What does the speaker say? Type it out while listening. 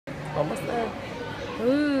Almost there.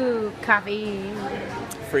 Ooh, coffee.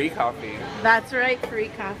 Free coffee. That's right, free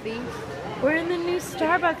coffee. We're in the new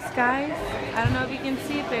Starbucks, guys. I don't know if you can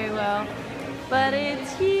see it very well, but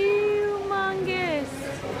it's humongous.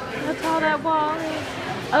 How tall that wall is.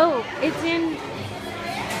 Oh, it's in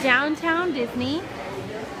downtown Disney.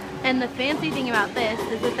 And the fancy thing about this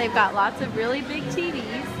is that they've got lots of really big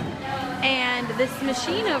TVs. And this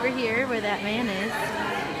machine over here, where that man is,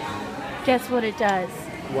 guess what it does?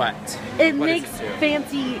 What? It What makes does it do?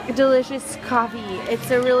 fancy, delicious coffee.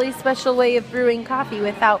 It's a really special way of brewing coffee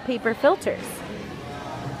without paper filters.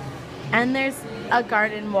 And there's a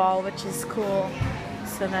garden wall, which is cool.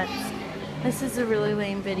 So this is a really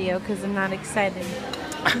lame video because I'm not excited.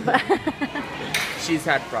 But She's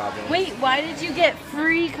had problems. wait, why did you get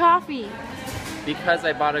free coffee? Because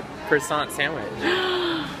I bought a croissant sandwich.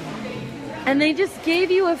 And they just gave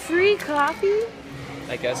you a free coffee?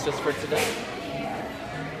 I guess just for today.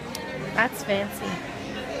 That's fancy.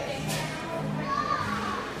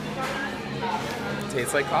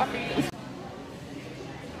 Tastes like coffee.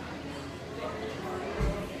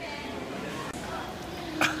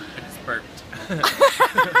 I just burped.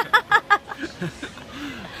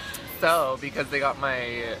 So, because they got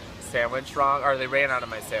my sandwich wrong, or they ran out of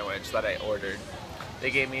my sandwich that I ordered, they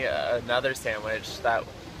gave me another sandwich that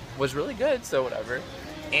was really good, so whatever.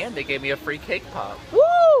 And they gave me a free cake pop.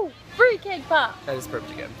 Woo! Free cake pop. I just burped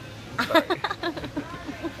again. Sorry.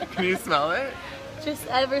 Can you smell it? Just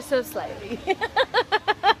ever so slightly.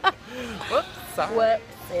 Whoops, sorry. What?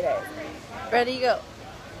 Ready, go.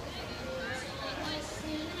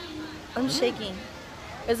 I'm shaking.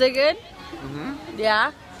 Is it good? Mm-hmm.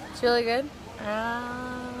 Yeah? It's really good?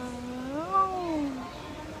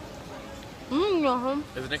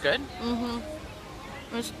 Isn't it good?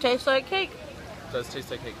 It tastes like cake. It does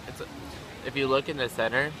taste like cake. If you look in the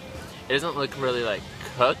center, it doesn't look really like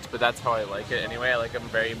cooked, but that's how I like it anyway. I like them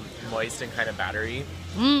very moist and kind of battery.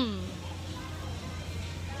 Mmm.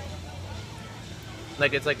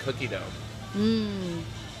 Like it's like cookie dough. Mmm.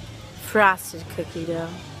 Frosted cookie dough.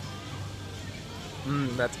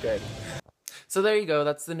 That's good. So there you go.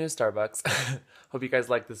 That's the new Starbucks. Hope you guys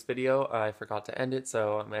liked this video. I forgot to end it,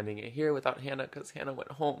 so I'm ending it here without Hannah because Hannah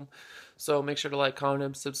went home. So make sure to like, comment,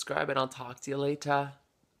 and subscribe, and I'll talk to you later.